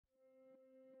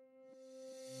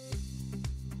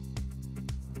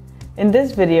In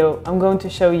this video, I'm going to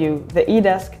show you the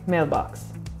eDesk Mailbox.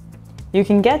 You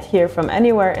can get here from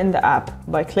anywhere in the app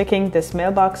by clicking this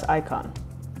Mailbox icon.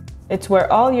 It's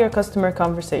where all your customer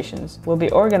conversations will be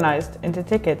organized into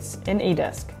tickets in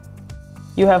eDesk.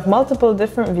 You have multiple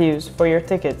different views for your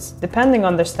tickets depending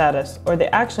on their status or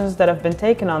the actions that have been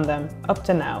taken on them up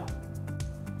to now.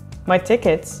 My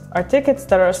tickets are tickets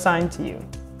that are assigned to you.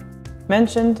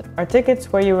 Mentioned are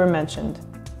tickets where you were mentioned.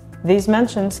 These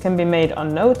mentions can be made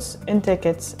on notes, in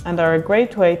tickets, and are a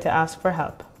great way to ask for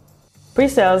help.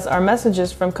 Pre-sales are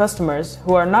messages from customers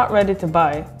who are not ready to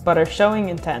buy but are showing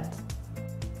intent.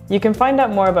 You can find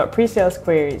out more about pre-sales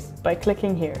queries by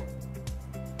clicking here.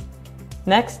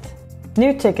 Next,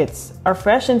 new tickets are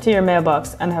fresh into your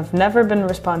mailbox and have never been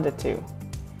responded to.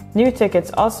 New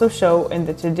tickets also show in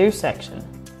the To-Do section.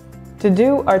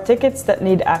 To-Do are tickets that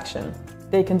need action.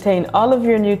 They contain all of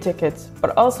your new tickets,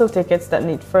 but also tickets that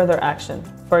need further action.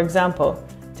 For example,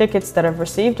 tickets that have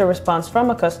received a response from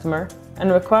a customer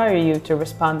and require you to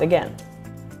respond again.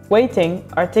 Waiting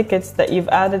are tickets that you've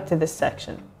added to this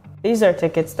section. These are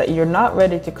tickets that you're not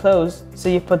ready to close, so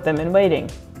you put them in waiting.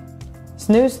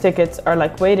 Snooze tickets are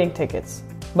like waiting tickets,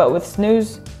 but with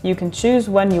snooze, you can choose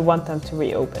when you want them to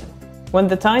reopen. When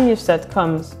the time you've set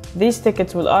comes, these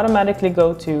tickets will automatically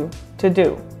go to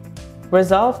To-Do.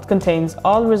 Resolved contains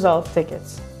all resolved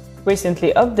tickets.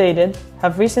 Recently updated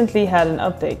have recently had an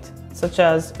update, such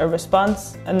as a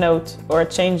response, a note, or a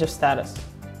change of status.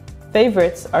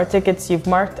 Favorites are tickets you've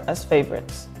marked as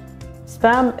favorites.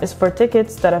 Spam is for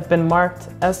tickets that have been marked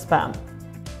as spam.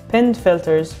 Pinned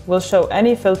filters will show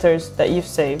any filters that you've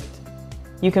saved.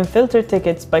 You can filter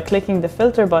tickets by clicking the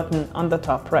filter button on the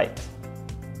top right.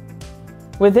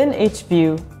 Within each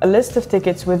view, a list of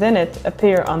tickets within it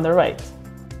appear on the right.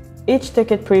 Each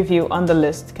ticket preview on the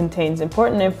list contains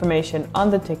important information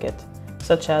on the ticket,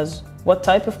 such as what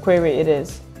type of query it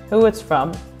is, who it's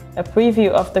from, a preview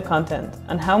of the content,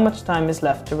 and how much time is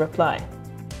left to reply.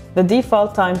 The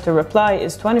default time to reply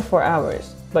is 24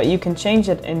 hours, but you can change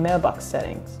it in Mailbox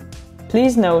settings.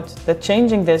 Please note that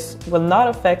changing this will not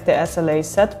affect the SLA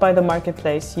set by the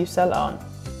marketplace you sell on.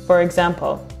 For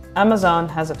example, Amazon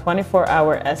has a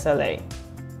 24-hour SLA.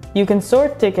 You can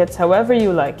sort tickets however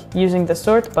you like using the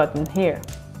Sort button here.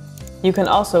 You can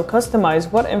also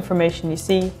customize what information you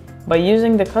see by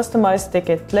using the Customize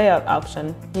Ticket Layout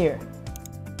option here.